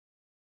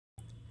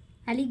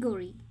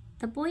Allegory.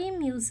 The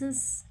poem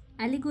uses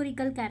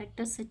allegorical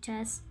characters such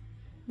as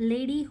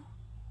Lady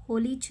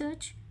Holy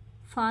Church,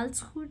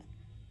 falsehood,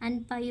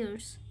 and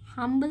Piers,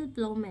 humble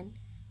plowman,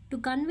 to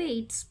convey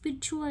its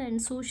spiritual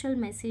and social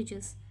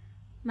messages.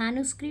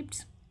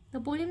 Manuscripts. The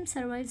poem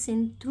survives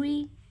in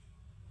three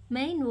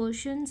main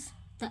versions,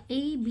 the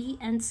A, B,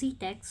 and C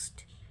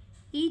text,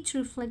 each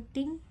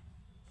reflecting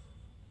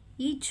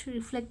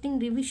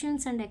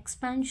revisions and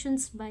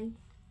expansions by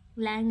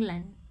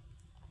Langland.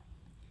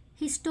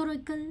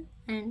 Historical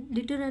and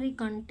literary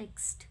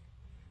context.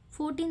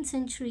 14th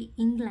century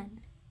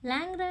England.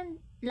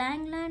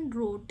 Langland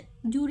wrote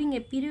during a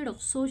period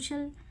of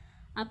social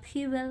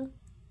upheaval,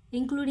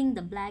 including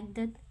the Black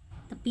Death,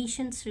 the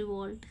Patience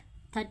Revolt,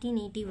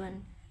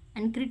 1381,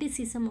 and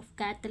criticism of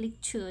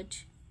Catholic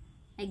Church.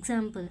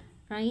 Example,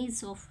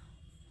 rise of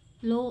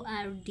Low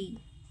RD.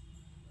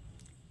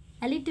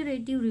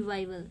 Alliterative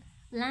revival.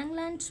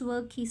 Langland's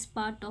work is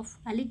part of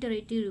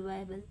alliterative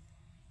revival,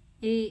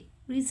 a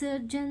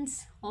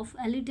resurgence of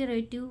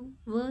alliterative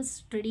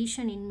verse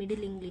tradition in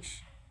Middle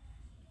English.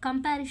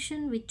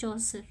 Comparison with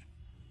Chaucer.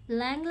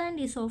 Langland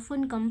is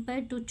often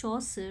compared to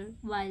Chaucer,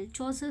 while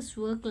Chaucer's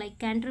work, like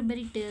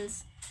Canterbury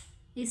Tales,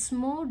 is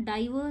more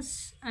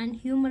diverse and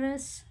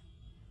humorous.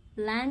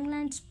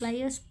 Langland's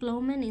Piers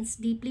Plowman is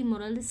deeply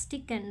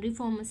moralistic and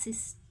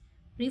reformist.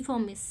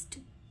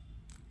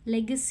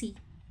 Legacy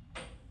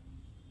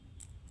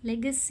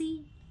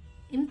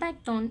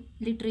impact on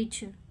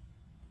literature.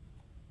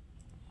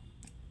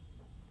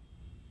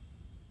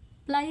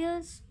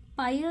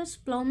 Piers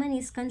Plowman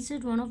is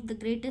considered one of the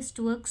greatest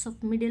works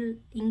of Middle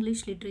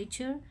English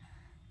literature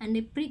and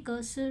a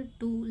precursor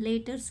to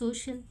later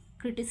social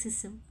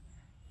criticism,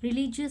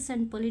 religious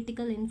and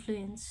political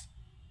influence.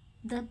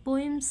 The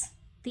poem's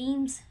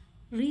themes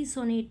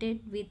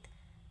resonated with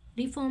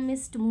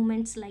reformist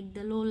movements like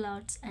the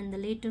Lollards and the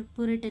later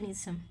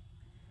Puritanism.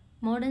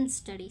 Modern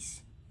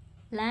studies.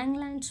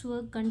 Langland's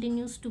work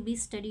continues to be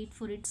studied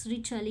for its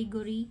rich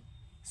allegory,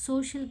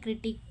 social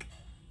critique,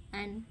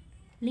 and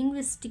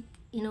linguistic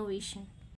innovation.